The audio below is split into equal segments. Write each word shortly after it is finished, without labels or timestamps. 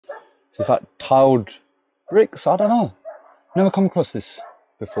So it's like tiled bricks. I don't know. Never come across this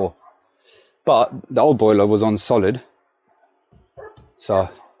before. But the old boiler was on solid. So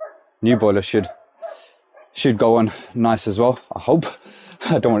new boiler should go on nice as well, I hope.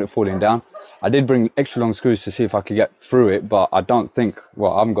 I don't want it falling down. I did bring extra long screws to see if I could get through it, but I don't think,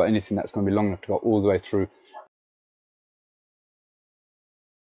 well, I haven't got anything that's going to be long enough to go all the way through.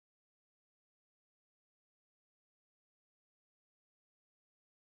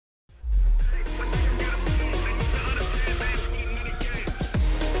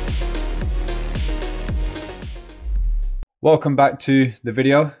 Welcome back to the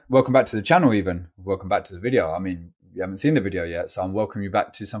video. Welcome back to the channel even. Welcome back to the video. I mean, you haven't seen the video yet, so I'm welcoming you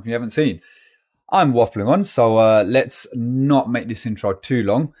back to something you haven't seen. I'm waffling on, so let's not make this intro too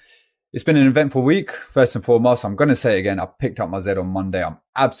long. It's been an eventful week. First and foremost, I'm going to say it again, I picked up my Z on Monday. I'm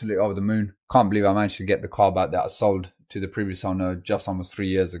absolutely over the moon. Can't believe I managed to get the car back that I sold to the previous owner just almost 3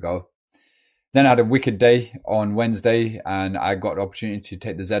 years ago. Then I had a wicked day on Wednesday, and I got the opportunity to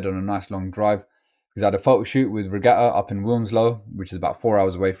take the Z on a nice long drive, because I had a photo shoot with Regatta up in Wilmslow, which is about 4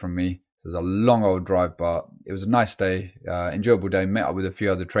 hours away from me. It was a long old drive, but it was a nice day, enjoyable day. Met up with a few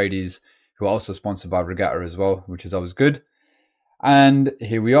other tradies who are also sponsored by Regatta as well, which is always good. And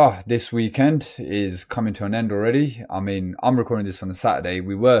here we are. This weekend is coming to an end already. I mean, I'm recording this on a Saturday.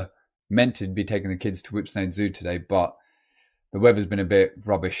 We were meant to be taking the kids to Whipsnade Zoo today, but the weather's been a bit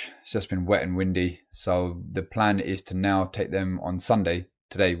rubbish. It's just been wet and windy. So the plan is to now take them on Sunday,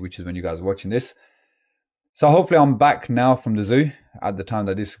 today, which is when you guys are watching this. So hopefully I'm back now from the zoo at the time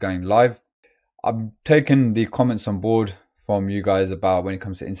that this is going live. I've taken the comments on board from you guys about when it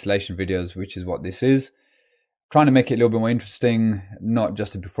comes to installation videos, which is what this is. Trying to make it a little bit more interesting, not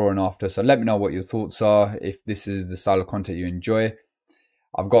just a before and after. So let me know what your thoughts are, if this is the style of content you enjoy.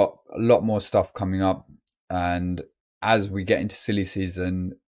 I've got a lot more stuff coming up, and as we get into silly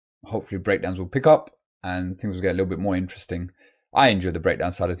season, hopefully breakdowns will pick up and things will get a little bit more interesting. I enjoy the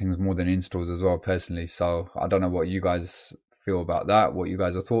breakdown side of things more than installs as well, personally. So I don't know what you guys feel about that, what you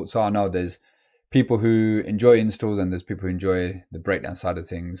guys' thoughts are. I know there's people who enjoy installs and there's people who enjoy the breakdown side of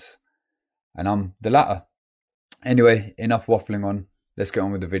things, and I'm the latter. Anyway, enough waffling on. Let's get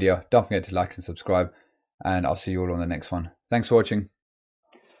on with the video. Don't forget to like and subscribe, and I'll see you all on the next one. Thanks for watching.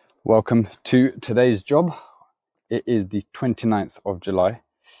 Welcome to today's job. It is the 29th of July.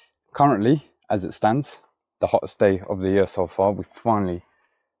 Currently, as it stands, the hottest day of the year so far. We finally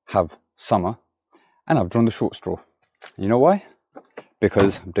have summer, and I've drawn the short straw. You know why?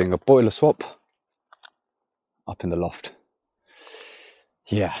 Because I'm doing a boiler swap up in the loft.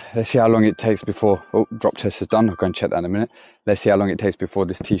 Yeah, let's see how long it takes before, oh, drop test is done. I'll go and check that in a minute. Let's see how long it takes before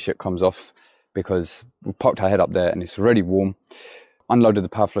this t-shirt comes off, because we popped our head up there and it's already warm. Unloaded the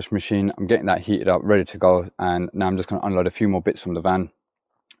power flush machine. I'm getting that heated up, ready to go, and now I'm just going to unload a few more bits from the van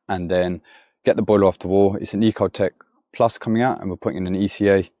and then get the boiler off the wall. It's an Ecotec Plus coming out, and we're putting in an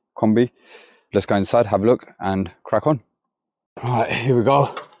ECA combi. Let's go inside, have a look, and crack on. All right, here we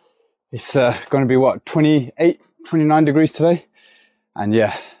go. It's going to be, what, 28, 29 degrees today? And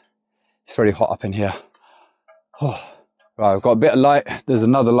yeah, it's very hot up in here. Oh, right, I've got a bit of light. There's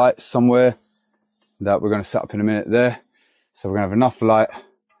another light somewhere that we're going to set up in a minute there. So we're going to have enough light.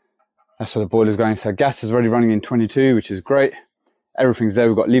 That's where the boiler's going. So gas is already running in 22, which is great. Everything's there.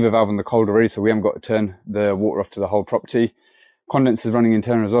 We've got lever valve on the cold already, so we haven't got to turn the water off to the whole property. Condenser is running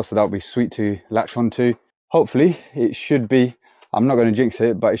internal as well, so that'll be sweet to latch onto. Hopefully it should be, I'm not going to jinx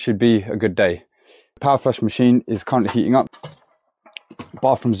it, but it should be a good day. Power flush machine is currently heating up.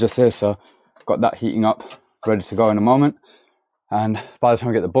 Bathroom's just here, so got that heating up, ready to go in a moment. And by the time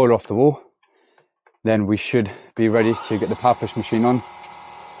we get the boiler off the wall, then we should be ready to get the power flush machine on,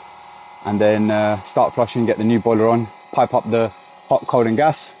 and then start flushing, get the new boiler on, pipe up the hot, cold and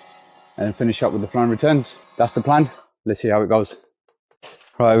gas, and then finish up with the flow and returns. That's the plan. Let's see how it goes.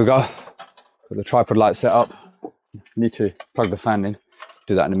 Right, here we go. Got the tripod light set up. Need to plug the fan in.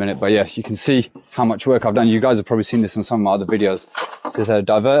 Do that in a minute. But yes, you can see how much work I've done. You guys have probably seen this on some of my other videos. So it's a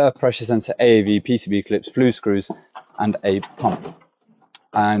diverter, pressure sensor, AAV, PCB clips, flue screws, and a pump.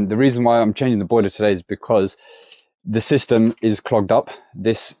 And the reason why I'm changing the boiler today is because the system is clogged up.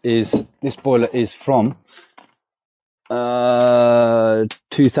 This boiler is from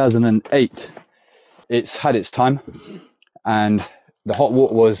 2008. It's had its time, and the hot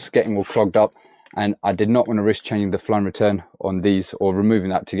water was getting all clogged up, and I did not want to risk changing the flow and return on these or removing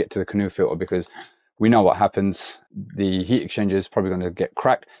that to get to the canoe filter, because we know what happens. The heat exchanger is probably going to get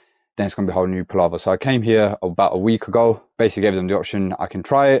cracked, then it's going to be a whole new palaver. So I came here about a week ago, basically gave them the option, I can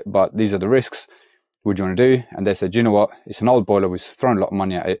try it, but these are the risks. What do you want to do? And they said, you know what, it's an old boiler, we've thrown a lot of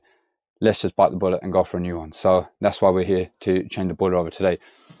money at it, let's just bite the bullet and go for a new one. So that's why we're here, to change the boiler over today.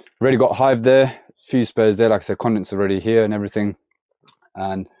 Already got hive there, few spares there, like I said, condens's already here and everything,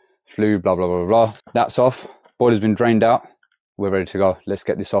 and flue, blah, blah, blah, blah. That's off. Boiler's been drained out. We're ready to go. Let's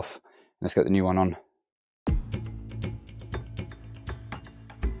get this off. Let's get the new one on.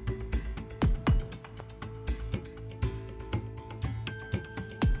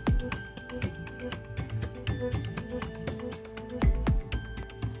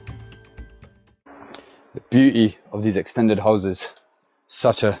 The beauty of these extended hoses,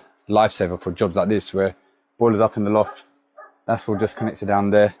 such a lifesaver for jobs like this where boiler's up in the loft. That's all just connected down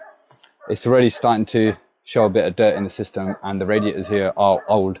there. It's already starting to show a bit of dirt in the system, and the radiators here are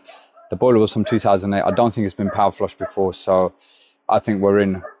old. The boiler was from 2008. I don't think it's been power flushed before, so I think we're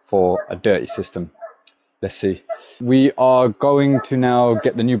in for a dirty system. Let's see. We are going to now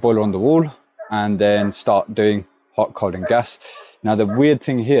get the new boiler on the wall and then start doing hot, cold and gas. Now the weird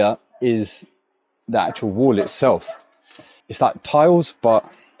thing here is the actual wall itself. It's like tiles, but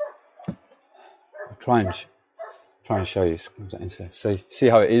I'll try and show you. So see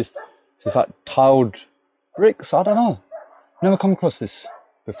how it is. So it's like tiled bricks. I don't know. Never come across this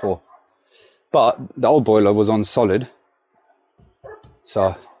before. But the old boiler was on solid,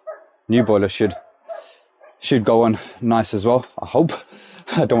 so new boiler should go on nice as well. I hope.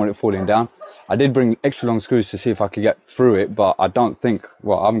 I don't want it falling down. I did bring extra long screws to see if I could get through it, but I don't think,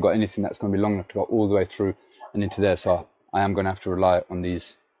 well, I haven't got anything that's going to be long enough to go all the way through and into there, so I am going to have to rely on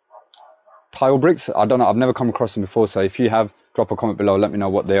these tile bricks. I don't know, I've never come across them before, so if you have, drop a comment below, let me know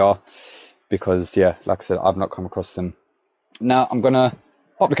what they are, because yeah, like I said, I've not come across them. Now I'm going to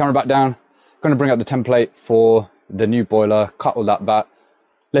pop the camera back down, going to bring up the template for the new boiler, cut all that back.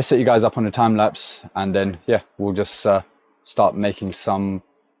 Let's set you guys up on a time lapse, and then yeah, we'll just start making some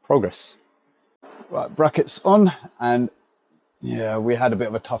progress. Right, brackets on, and yeah, we had a bit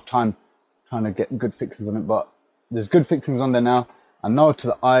of a tough time trying to get good fixings on it, but there's good fixings on there now. I know to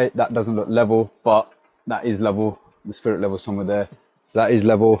the eye that doesn't look level, but that is level. The spirit level somewhere there, so that is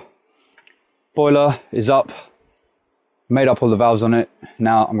level. Boiler is up, made up all the valves on it.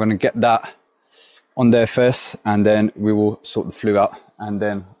 Now I'm going to get that on there first, and then we will sort the flue out and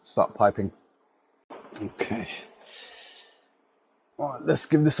then start piping. Okay, all right, let's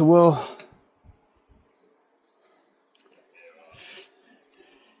give this a whirl.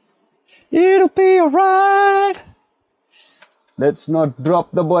 It'll be alright. Let's not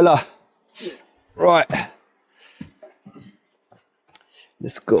drop the boiler. Right,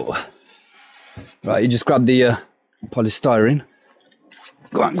 let's go. Right, you just grab the polystyrene.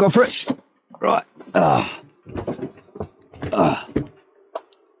 Go on, go for it. Right.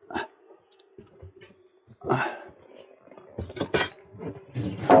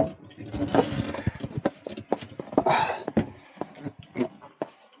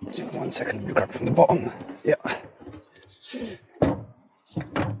 Just 1 second, let me grab from the bottom. Yeah.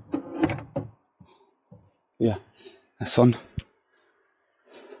 Yeah, that's on.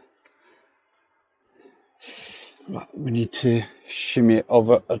 Right, we need to shimmy it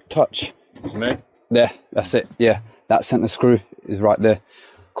over a touch. Me? There, that's it. Yeah, that center screw is right there.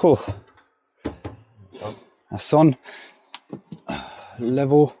 Cool. That's on.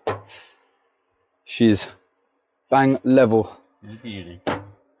 Level. She's bang level.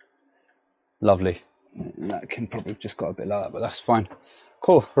 Lovely. That can probably have just got a bit like that, but that's fine.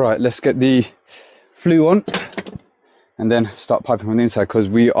 Cool. Right, let's get the flue on and then start piping from the inside, because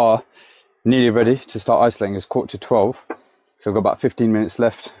we are nearly ready to start isolating. It's 11:45, so we've got about 15 minutes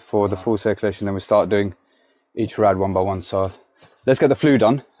left for the full circulation. Then we start doing each rad one by one. So let's get the flue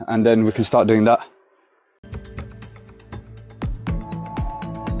done and then we can start doing that.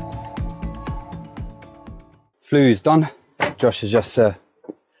 Flue is done. Josh is just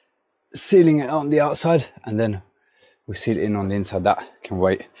sealing it on the outside, and then we seal it in on the inside. That can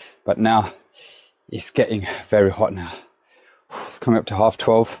wait. But now it's getting very hot now. It's coming up to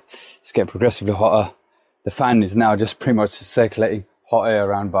 12:30. It's getting progressively hotter. The fan is now just pretty much circulating hot air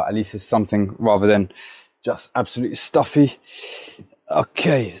around, but at least it's something rather than just absolutely stuffy.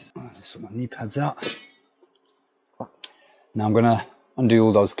 Okay, let's sort my knee pads out. Now I'm gonna undo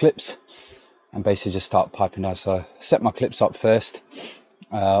all those clips and basically just start piping down. So set my clips up first.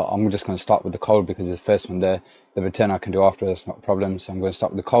 I'm just going to start with the cold because it's the first one there. The return I can do after, that's not a problem. So I'm going to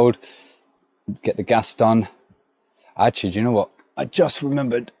start with the cold, get the gas done. Actually, do you know what? I just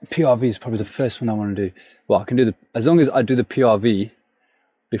remembered PRV is probably the first one I want to do. Well, I can do as long as I do the PRV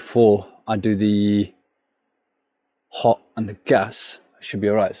before I do the hot and the gas, I should be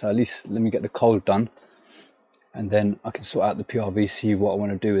all right. So at least let me get the cold done, and then I can sort out the PRV, see what I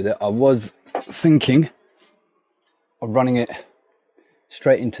want to do with it. I was thinking of running it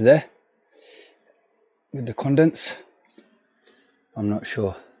straight into there with the condense. I'm not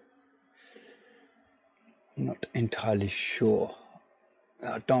sure. I'm not entirely sure.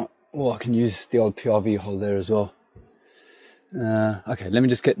 I can use the old PRV hole there as well. Okay, let me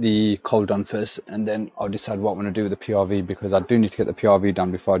just get the cold done first, and then I'll decide what I'm going to do with the PRV, because I do need to get the PRV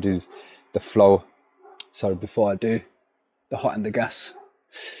done before I do the flow. Sorry, before I do the hot and the gas.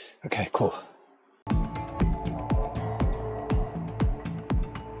 Okay, cool.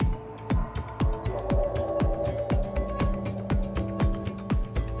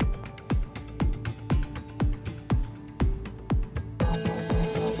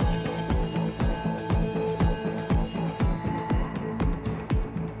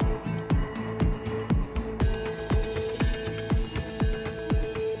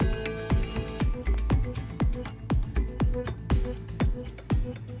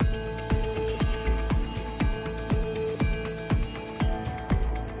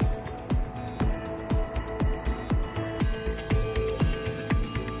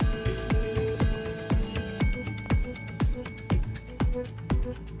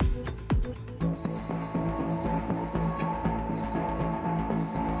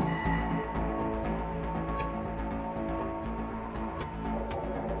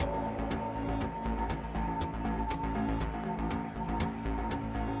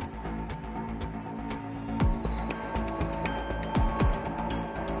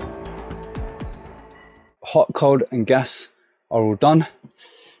 Hot, cold and gas are all done.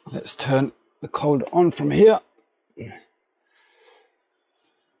 Let's turn the cold on from here.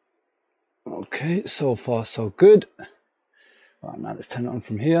 Okay, so far so good. Right, now let's turn it on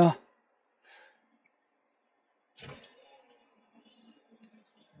from here.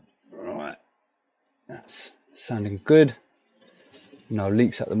 Right, that's sounding good. No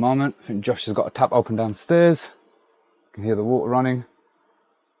leaks at the moment. I think Josh has got a tap open downstairs. You can hear the water running.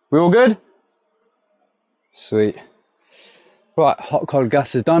 We all good? Sweet. Right, hot cold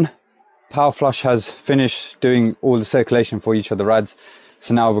gas is done. Power flush has finished doing all the circulation for each of the rads.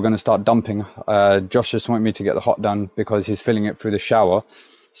 So now we're going to start dumping. Josh just wanted me to get the hot done because he's filling it through the shower.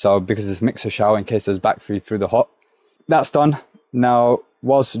 So because it's mixer shower in case there's back feed through the hot. That's done. Now,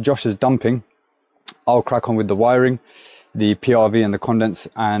 whilst Josh is dumping, I'll crack on with the wiring, the PRV and the condense.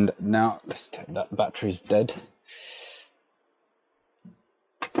 And now let's take that battery's dead.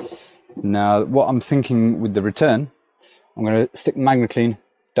 Now, what I'm thinking with the return, I'm going to stick MagnaClean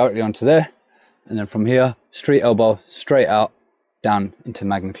directly onto there, and then from here, straight elbow, straight out, down into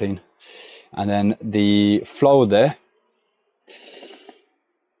MagnaClean. And then the flow there,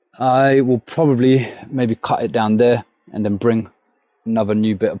 I will probably maybe cut it down there and then bring another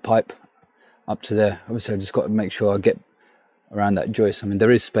new bit of pipe up to there. Obviously, I've just got to make sure I get around that joist. I mean,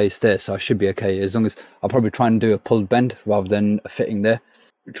 there is space there, so I should be okay, as long as I'll probably try and do a pulled bend rather than a fitting there.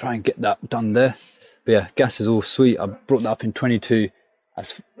 Try and get that done there. But yeah, gas is all sweet. I brought that up in 22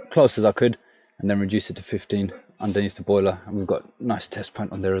 as close as I could, and then reduce it to 15 underneath the boiler, and we've got a nice test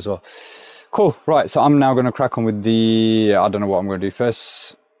point on there as well. Cool. Right, so I'm now going to crack on with the, I don't know what I'm going to do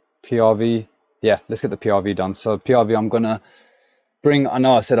first. PRV. Yeah, let's get the PRV done. So PRV, I'm going to bring, I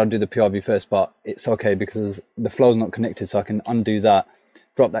know I said I'd do the PRV first, but it's okay because the flow's not connected, so I can undo that,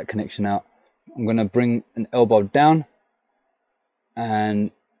 drop that connection out. I'm going to bring an elbow down,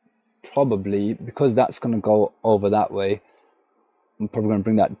 and probably, because that's going to go over that way, I'm probably going to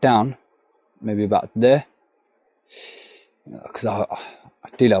bring that down, maybe about there, because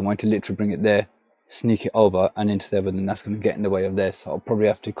ideally I want to literally bring it there, sneak it over and into there, but then that's going to get in the way of there, so I'll probably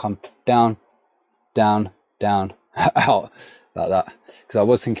have to come down, down, down, out, like that, because I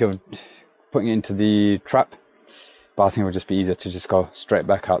was thinking of putting it into the trap, but I think it would just be easier to just go straight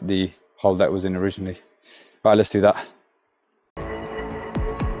back out the hole that was in originally. Right, let's do that.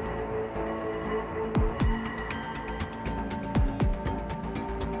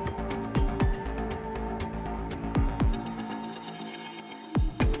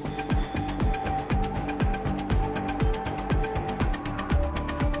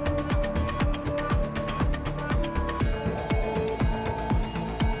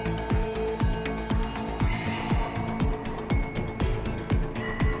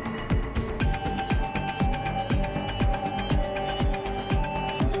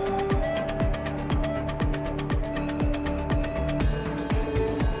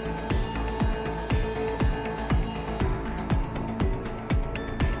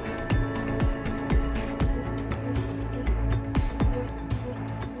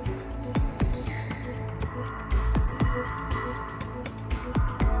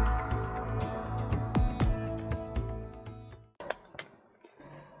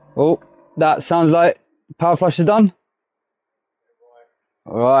 Oh, that sounds like power flush is done.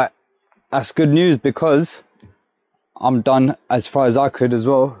 All right, that's good news because I'm done as far as I could as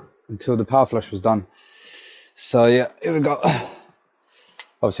well until the power flush was done. So yeah, here we go.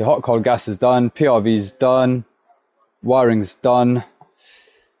 Obviously hot cold gas is done, PRV's done, wiring's done,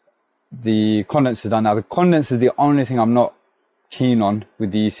 the condenser is done. Now the condenser is the only thing I'm not keen on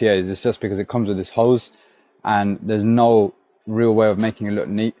with the ECAs. It's just because it comes with this hose and there's no real way of making it look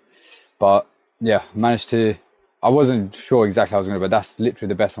neat. But yeah, managed to, I wasn't sure exactly how I was going to, but that's literally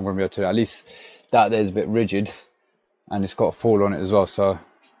the best I'm going to be able to do. At least that there is a bit rigid and it's got a fall on it as well, so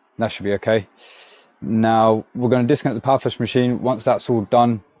that should be okay. Now we're going to disconnect the power flush machine. Once that's all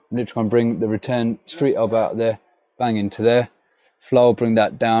done, I'm literally going to bring the return street elbow out there, bang into there, flow, bring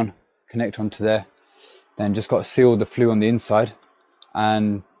that down, connect onto there, then just got to seal the flue on the inside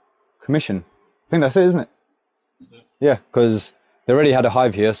and commission. I think that's it, isn't it? Yeah, because they already had a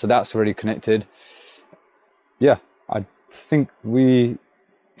hive here, so that's already connected. Yeah, I think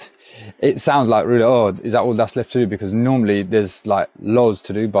it sounds like really, oh, is that all that's left to do? Because normally there's like loads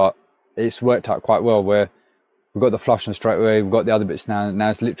to do, but it's worked out quite well where we've got the flush on straight away, we've got the other bits now. Now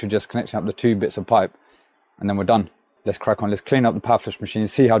it's literally just connecting up the 2 bits of pipe and then we're done. Let's crack on. Let's clean up the power flush machine,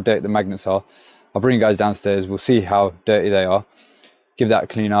 see how dirty the magnets are. I'll bring you guys downstairs. We'll see how dirty they are. Give that a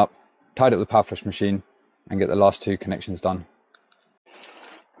clean up, tidy up the power flush machine and get the last 2 connections done.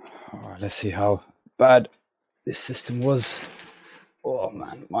 All right, let's see how bad this system was. Oh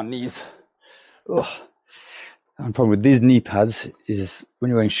man, my knees. Ugh. The problem with these knee pads is when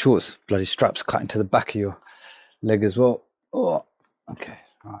you're wearing shorts, bloody straps cut into the back of your leg as well. Oh, okay.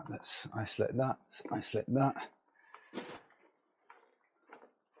 All right, let's isolate that. Let's isolate that.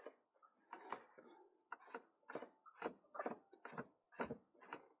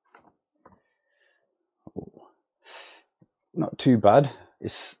 Oh. Not too bad. I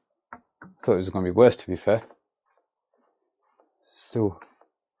thought it was going to be worse, to be fair. Still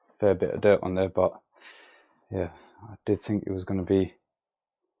a fair bit of dirt on there, but yeah, I did think it was going to be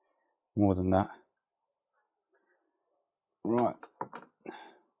more than that. Right,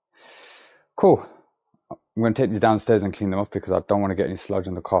 cool. I'm going to take these downstairs and clean them off because I don't want to get any sludge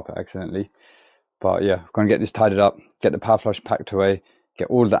on the carpet accidentally. But yeah, I'm going to get this tidied up, get the power flush packed away, get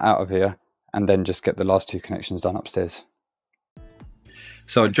all of that out of here, and then just get the last 2 connections done upstairs.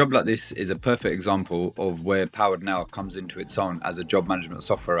 So a job like this is a perfect example of where Powered Now comes into its own as a job management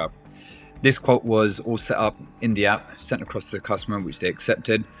software app. This quote was all set up in the app, sent across to the customer, which they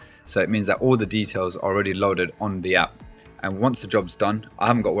accepted. So it means that all the details are already loaded on the app. And once the job's done, I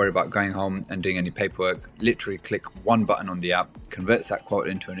haven't got to worry about going home and doing any paperwork. Literally click one button on the app, converts that quote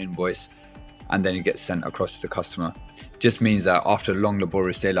into an invoice, and then it gets sent across to the customer. Just means that after a long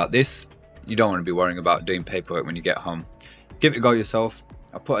laborious day like this, you don't want to be worrying about doing paperwork when you get home. Give it a go yourself.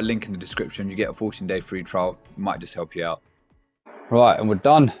 I've put a link in the description. You get a 14-day free trial. It might just help you out. Right, and we're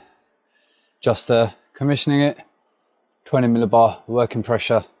done. Just commissioning it. 20 millibar working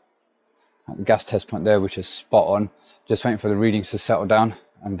pressure at the gas test point there, which is spot on. Just waiting for the readings to settle down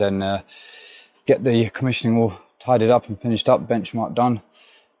and then get the commissioning all tidied up and finished up. Benchmark done.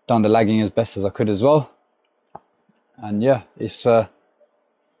 Done the lagging as best as I could as well. And yeah, it's all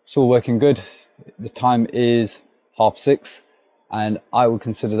working good. The time is 6:30. And I would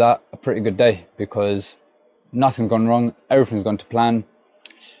consider that a pretty good day because nothing's gone wrong, everything's gone to plan.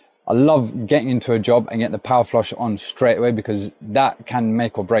 I love getting into a job and getting the power flush on straight away because that can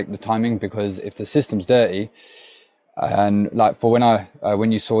make or break the timing. Because if the system's dirty, and like for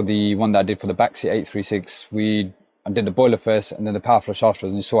when you saw the one that I did for the backseat 836, I did the boiler first and then the power flush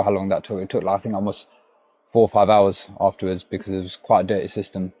afterwards, and you saw how long that took. It took like, I think almost 4 or 5 hours afterwards because it was quite a dirty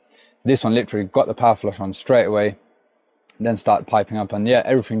system. This one literally got the power flush on straight away, then started piping up, and yeah,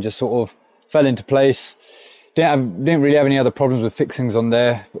 everything just sort of fell into place. Didn't really have any other problems with fixings on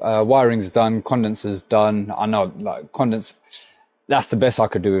there. Wiring's done, condenser's done. I know, like, that's the best I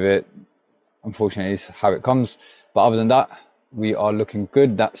could do with it. Unfortunately, it's how it comes. But other than that, we are looking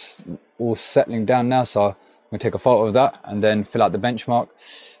good. That's all settling down now. So I'm going to take a photo of that and then fill out the benchmark,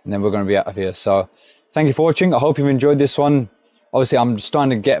 and then we're going to be out of here. So thank you for watching. I hope you've enjoyed this one. Obviously, I'm starting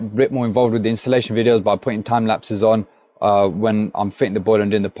to get a bit more involved with the installation videos by putting time lapses on when I'm fitting the boiler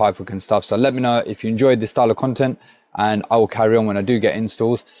and doing the pipework and stuff. So let me know if you enjoyed this style of content, and I will carry on when I do get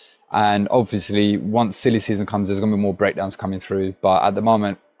installs. And obviously, once silly season comes, there's going to be more breakdowns coming through. But at the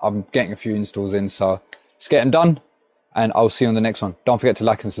moment, I'm getting a few installs in, so it's getting done. And I'll see you on the next one. Don't forget to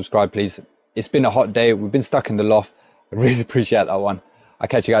like and subscribe, please. It's been a hot day. We've been stuck in the loft. I really appreciate that one. I'll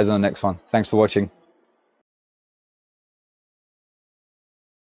catch you guys on the next one. Thanks for watching.